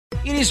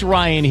It is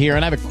Ryan here,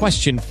 and I have a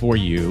question for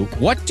you.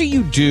 What do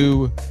you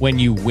do when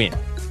you win?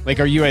 Like,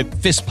 are you a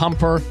fist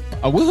pumper,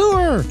 a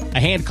woo-hooer, a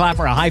hand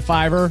clapper, a high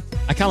fiver?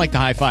 I kind of like the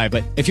high five,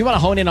 but if you want to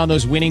hone in on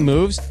those winning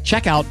moves,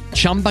 check out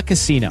Chumba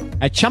Casino.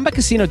 At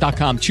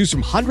ChumbaCasino.com, choose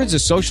from hundreds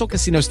of social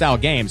casino-style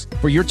games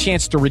for your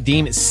chance to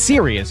redeem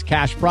serious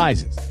cash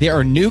prizes. There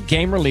are new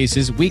game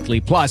releases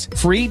weekly, plus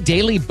free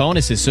daily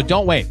bonuses. So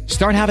don't wait.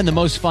 Start having the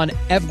most fun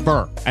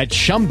ever at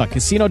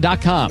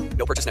ChumbaCasino.com.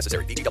 No purchase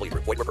necessary. VGW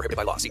Group. Void where prohibited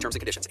by law. See terms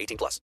and conditions.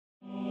 18+.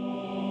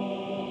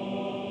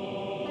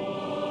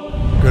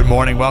 Good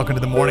morning. Welcome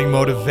to the Morning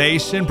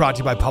Motivation, brought to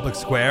you by Public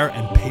Square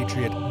and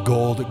Patriot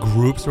Gold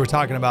Group. So we're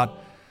talking about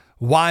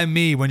why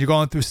me when you're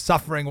going through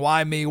suffering.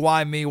 Why me?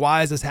 Why me?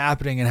 Why is this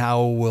happening? And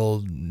how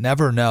we'll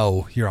never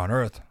know here on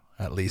Earth,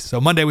 at least. So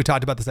Monday we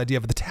talked about this idea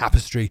of the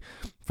tapestry.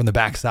 From the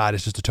backside,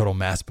 it's just a total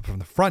mess, but from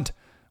the front,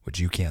 which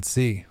you can't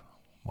see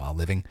while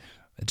living,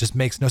 it just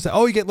makes no sense.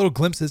 Oh, you get little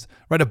glimpses,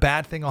 right? A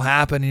bad thing will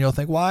happen, and you'll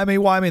think, why me?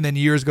 Why me? And then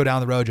years go down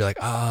the road, you're like,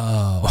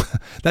 oh,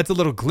 that's a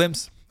little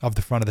glimpse of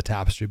the front of the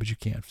tapestry, but you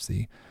can't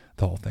see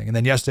the whole thing. And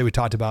then yesterday we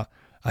talked about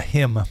a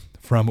hymn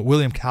from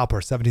William Cowper,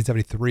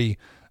 1773,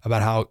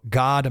 about how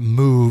God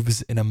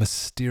moves in a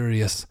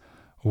mysterious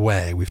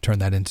way. We've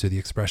turned that into the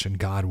expression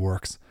God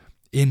works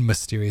in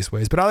mysterious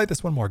ways. But I like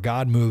this one more.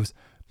 God moves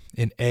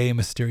in a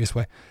mysterious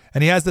way.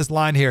 And he has this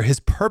line here: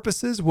 his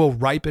purposes will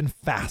ripen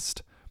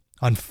fast,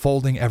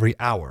 unfolding every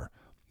hour.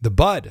 The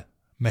bud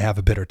may have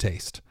a bitter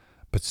taste,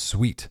 but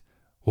sweet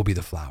will be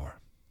the flower.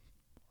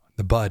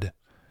 The bud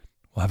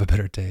will have a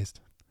bitter taste.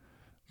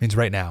 Means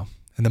right now,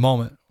 in the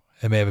moment,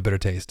 it may have a bitter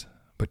taste,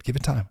 but give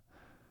it time.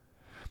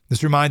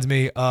 This reminds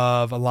me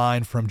of a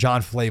line from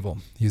John Flavel.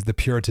 He's the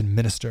Puritan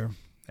minister,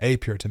 a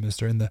Puritan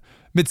minister in the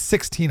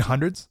mid-1600s.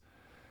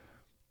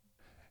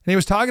 And he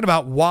was talking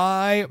about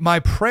why my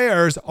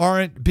prayers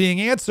aren't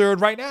being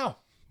answered right now.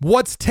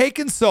 What's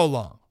taken so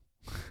long?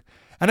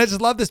 And I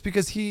just love this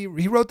because he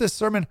wrote this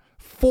sermon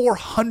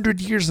 400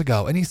 years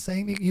ago, and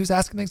he was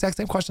asking the exact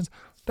same questions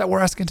that we're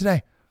asking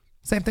today.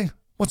 Same thing.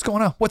 What's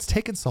going on? What's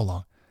taking so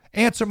long?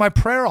 Answer my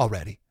prayer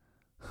already.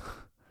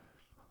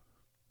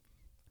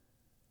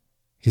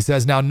 He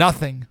says, now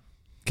nothing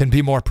can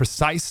be more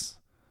precise,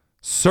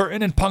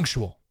 certain, and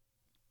punctual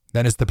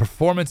than is the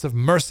performance of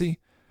mercy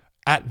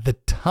at the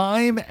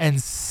time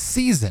and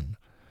season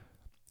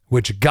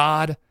which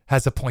God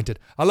has appointed.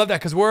 I love that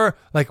because we're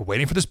like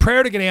waiting for this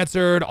prayer to get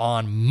answered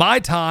on my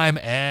time,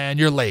 and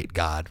you're late,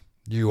 God.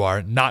 You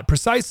are not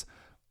precise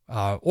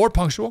or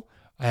punctual,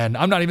 and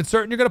I'm not even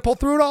certain you're going to pull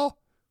through it all.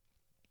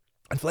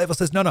 And Flavel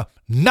says, no,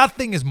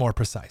 nothing is more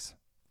precise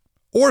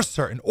or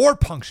certain or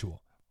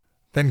punctual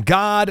than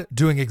God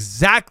doing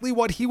exactly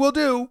what he will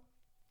do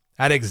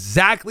at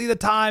exactly the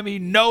time he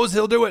knows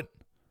he'll do it.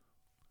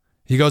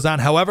 He goes on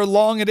however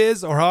long it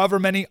is or however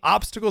many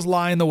obstacles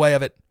lie in the way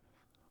of it.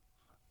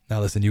 Now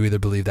listen, you either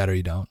believe that or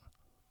you don't.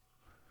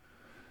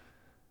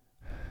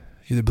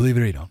 You either believe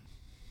it or you don't.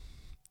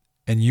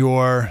 And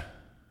your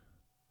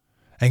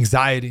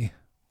anxiety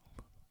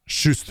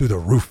shoots through the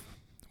roof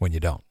when you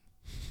don't.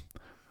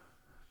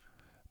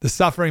 The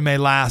suffering may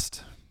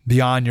last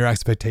beyond your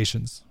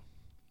expectations,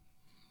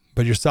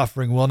 but your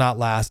suffering will not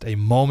last a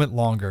moment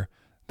longer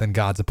than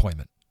God's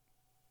appointment.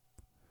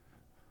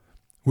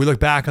 We look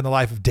back on the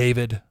life of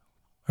David,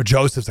 or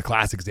Joseph's a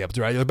classic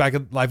example, right? You look back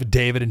at the life of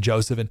David and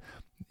Joseph, and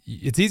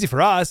it's easy for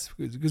us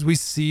because we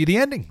see the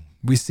ending.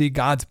 We see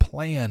God's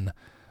plan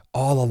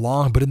all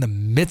along, but in the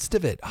midst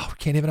of it, we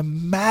can't even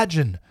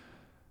imagine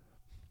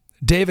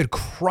David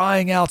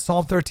crying out,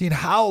 Psalm 13,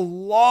 how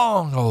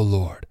long, O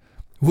Lord?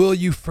 Will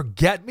you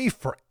forget me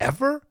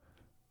forever?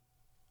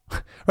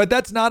 Right?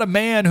 That's not a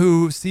man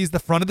who sees the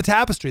front of the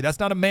tapestry. That's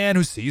not a man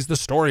who sees the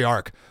story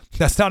arc.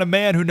 That's not a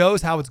man who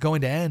knows how it's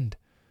going to end.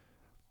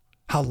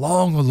 How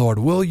long, O Lord,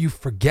 will you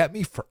forget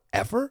me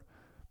forever?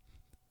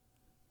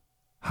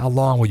 How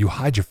long will you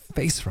hide your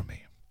face from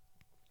me?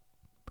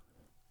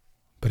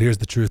 But here's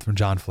the truth from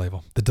John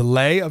Flavel. The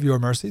delay of your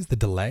mercies, the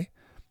delay,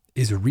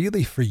 is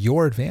really for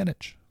your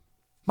advantage.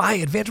 My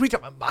advantage? Reach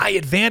out, my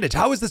advantage.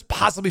 How is this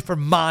possibly for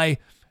my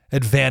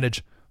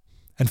advantage?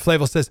 And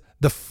Flavel says,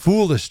 the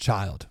foolish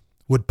child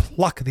would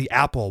pluck the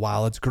apple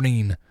while it's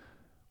green,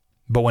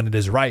 but when it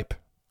is ripe,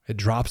 it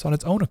drops on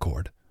its own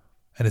accord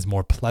and is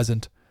more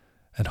pleasant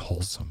and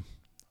wholesome.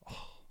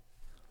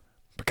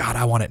 But God,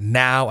 I want it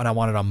now, and I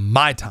want it on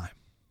my time.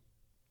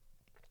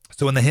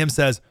 So when the hymn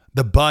says,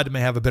 the bud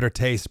may have a bitter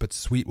taste, but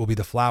sweet will be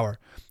the flower,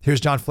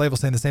 here's John Flavel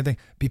saying the same thing.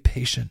 Be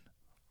patient.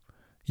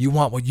 You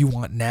want what you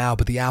want now,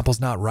 but the apple's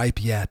not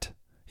ripe yet.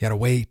 You gotta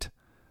wait.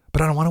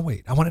 But I don't want to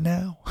wait. I want it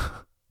now.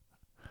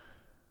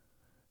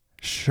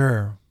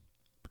 Sure.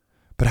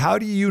 But how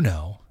do you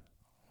know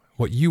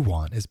what you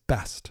want is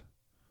best?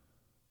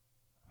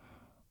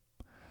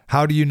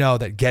 How do you know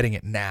that getting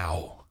it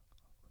now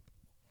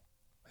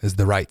is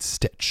the right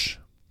stitch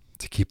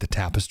to keep the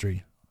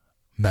tapestry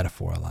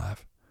metaphor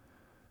alive?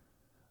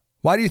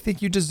 Why do you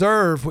think you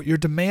deserve what you're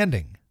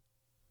demanding?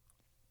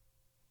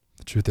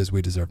 The truth is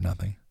we deserve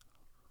nothing.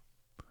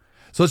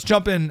 So let's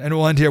jump in and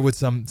we'll end here with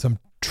some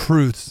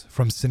truths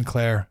from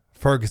Sinclair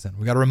Ferguson.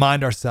 We got to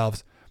remind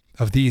ourselves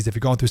of these. If you're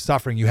going through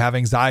suffering, you have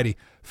anxiety.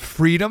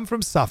 Freedom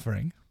from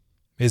suffering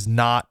is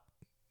not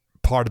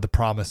part of the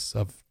promise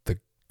of the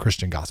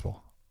Christian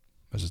gospel.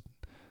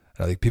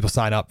 I think people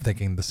sign up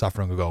thinking the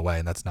suffering will go away,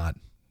 and that's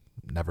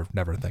never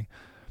a thing.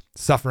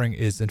 Suffering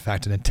is, in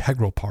fact, an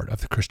integral part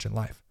of the Christian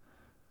life.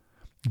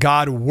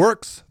 God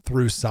works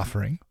through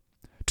suffering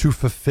to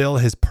fulfill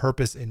his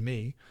purpose in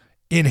me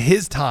in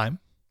his time.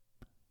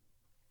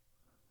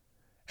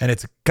 And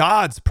it's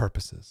God's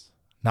purposes,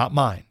 not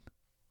mine,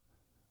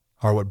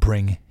 are what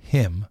bring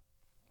him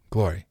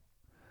glory.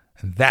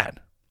 And that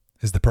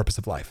is the purpose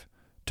of life,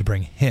 to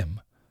bring him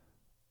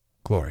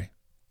glory.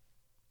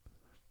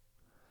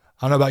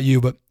 I don't know about you,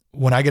 but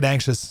when I get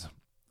anxious,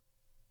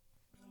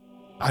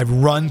 I've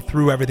run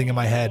through everything in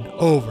my head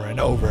over and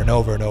over and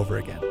over and over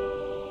again.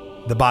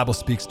 The Bible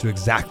speaks to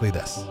exactly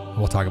this.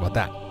 We'll talk about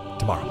that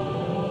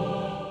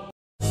tomorrow.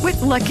 With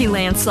Lucky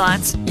Land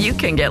Slots, you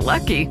can get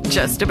lucky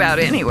just about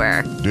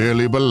anywhere.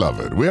 Dearly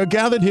beloved, we are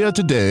gathered here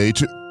today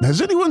to...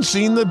 Has anyone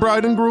seen the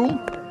bride and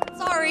groom?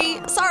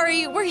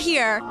 Sorry, we're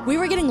here. We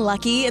were getting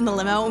lucky in the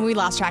limo and we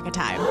lost track of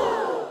time.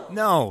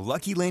 No,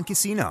 Lucky Land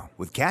Casino,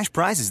 with cash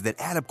prizes that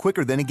add up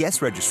quicker than a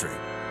guest registry.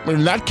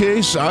 In that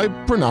case, I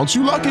pronounce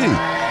you lucky.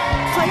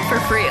 Play for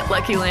free at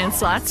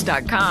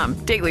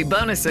LuckyLandSlots.com. Daily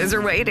bonuses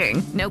are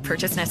waiting. No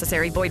purchase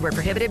necessary. Void where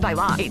prohibited by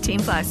law.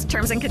 18+.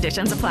 Terms and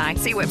conditions apply.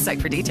 See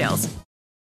website for details.